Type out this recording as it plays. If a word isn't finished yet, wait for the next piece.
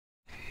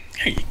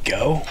There you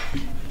go.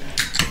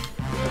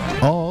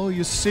 All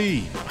you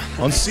see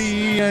on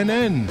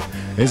CNN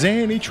is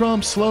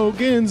anti-Trump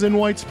slogans and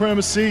white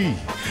supremacy.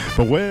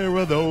 But where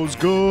are those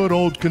good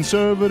old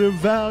conservative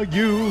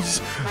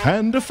values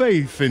and a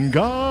faith in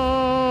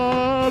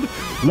God?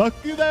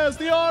 Lucky there's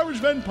the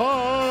Irishman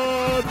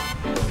pod.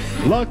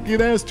 Lucky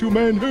there's two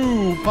men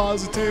who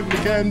positively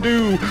can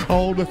do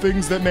all the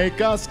things that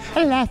make us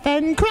laugh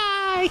and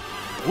cry.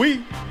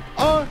 We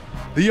are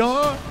the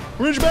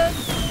Irishman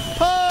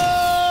pod.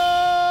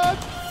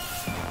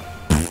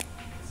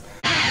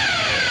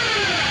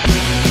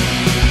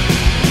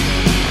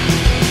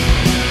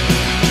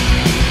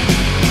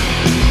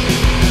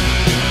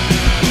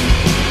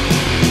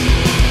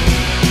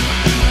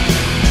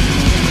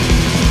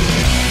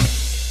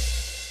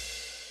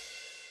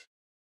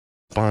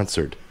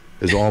 Sponsored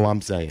is all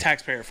I'm saying.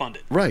 Taxpayer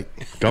funded. Right.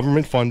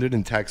 Government funded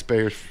and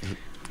taxpayer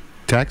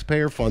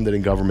funded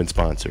and government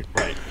sponsored.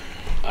 Right.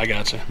 I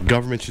gotcha.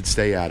 Government should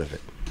stay out of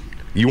it.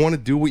 You want to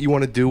do what you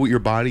want to do with your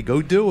body,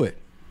 go do it.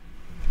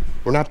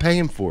 We're not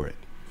paying for it.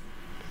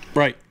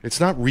 Right. It's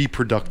not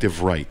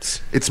reproductive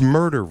rights. It's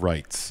murder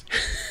rights.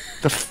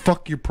 The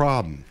fuck your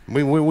problem? I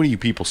mean, what are you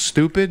people,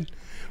 stupid?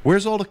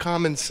 Where's all the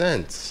common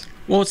sense?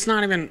 Well, it's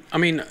not even, I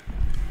mean,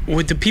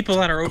 with the people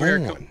that are over here,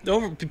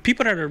 the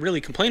people that are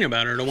really complaining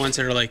about it are the ones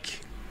that are like,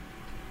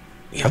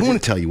 I don't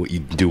want to tell you what you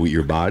do with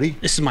your body.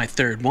 This is my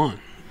third one.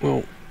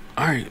 Well,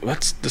 all right,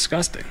 that's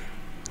disgusting.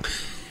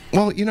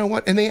 Well, you know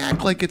what? And they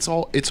act like it's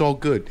all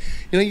good.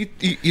 You know,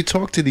 you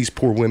talk to these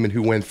poor women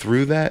who went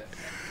through that.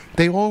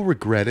 They all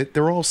regret it.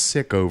 They're all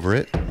sick over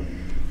it.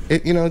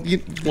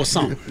 Well,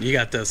 some. You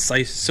got the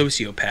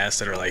sociopaths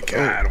that are like,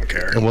 I don't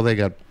care. Well, they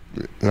got...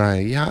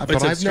 yeah,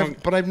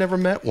 but I've never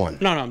met one.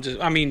 No,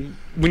 I mean,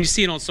 when you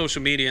see it on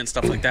social media and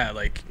stuff like that,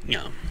 like, you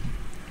know,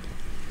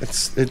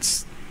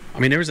 it's. I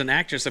mean, there was an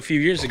actress a few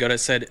years ago that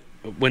said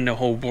when the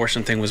whole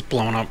abortion thing was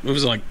blowing up, it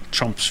was like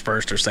Trump's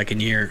first or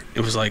second year.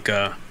 It was like,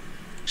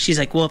 she's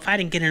like, well, if I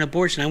didn't get an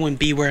abortion, I wouldn't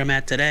be where I'm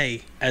at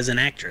today as an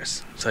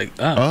actress. It's like,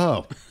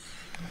 oh.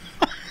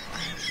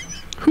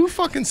 Who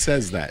fucking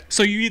says that?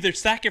 So you either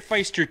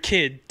sacrificed your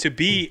kid to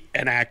be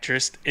an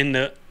actress in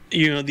the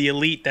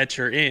elite that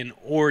you're in,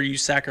 or you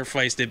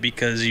sacrificed it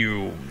because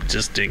you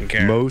just didn't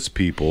care. Most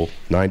people,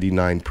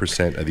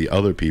 99% of the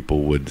other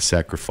people, would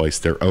sacrifice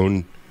their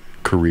own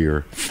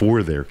career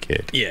for their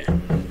kid. Yeah.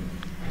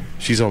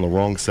 She's on the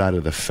wrong side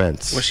of the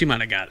fence. Well, she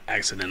might have got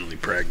accidentally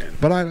pregnant.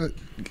 But I don't...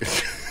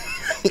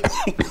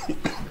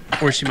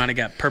 Or she might have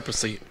got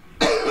purposely...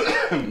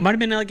 Might have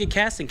been like a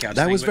casting couch.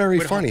 That was very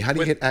funny. How do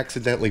you get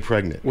accidentally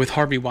pregnant? With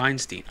Harvey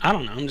Weinstein. I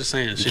don't know. I'm just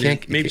saying.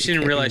 Maybe she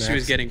didn't realize she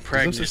was getting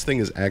pregnant. There's no such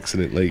thing as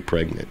accidentally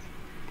pregnant.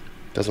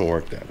 Doesn't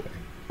work that way.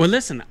 Well,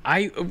 listen.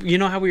 You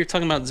know how we were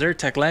talking about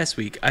Zyrtec last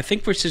week? I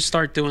think we should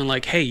start doing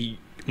like, hey,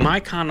 my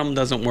condom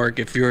doesn't work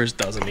if yours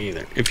doesn't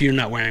either. If you're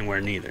not wearing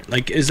one either.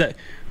 Like, is that...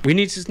 We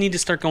just need to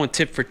start going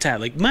tit for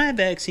tat. Like, my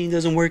vaccine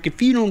doesn't work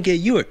if you don't get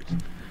yours.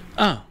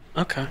 Oh,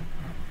 okay.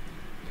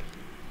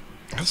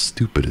 How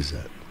stupid is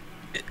that?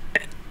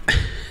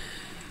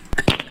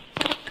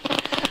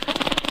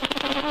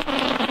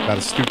 About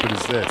as stupid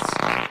as this.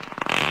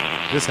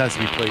 This has to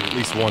be played at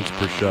least once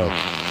per show.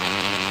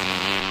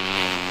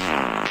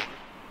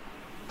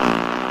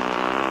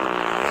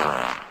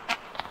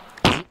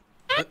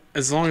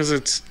 As long as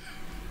it's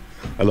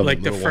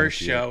like the first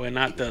show and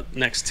not the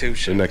next two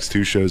shows. The next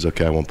two shows?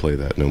 Okay, I won't play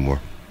that no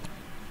more.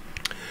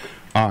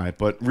 All right,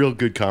 but real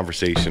good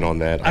conversation on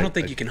that. I don't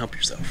think you can help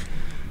yourself.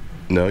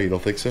 No, you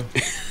don't think so?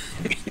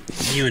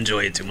 You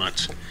enjoy it too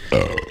much.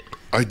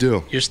 I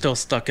do. You're still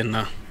stuck in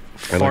the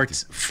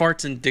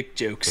farts and dick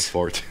jokes.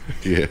 Fart.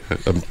 Yeah.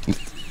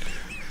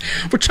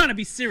 We're trying to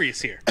be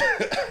serious here.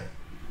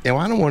 Yeah, well,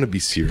 I don't want to be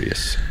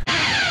serious.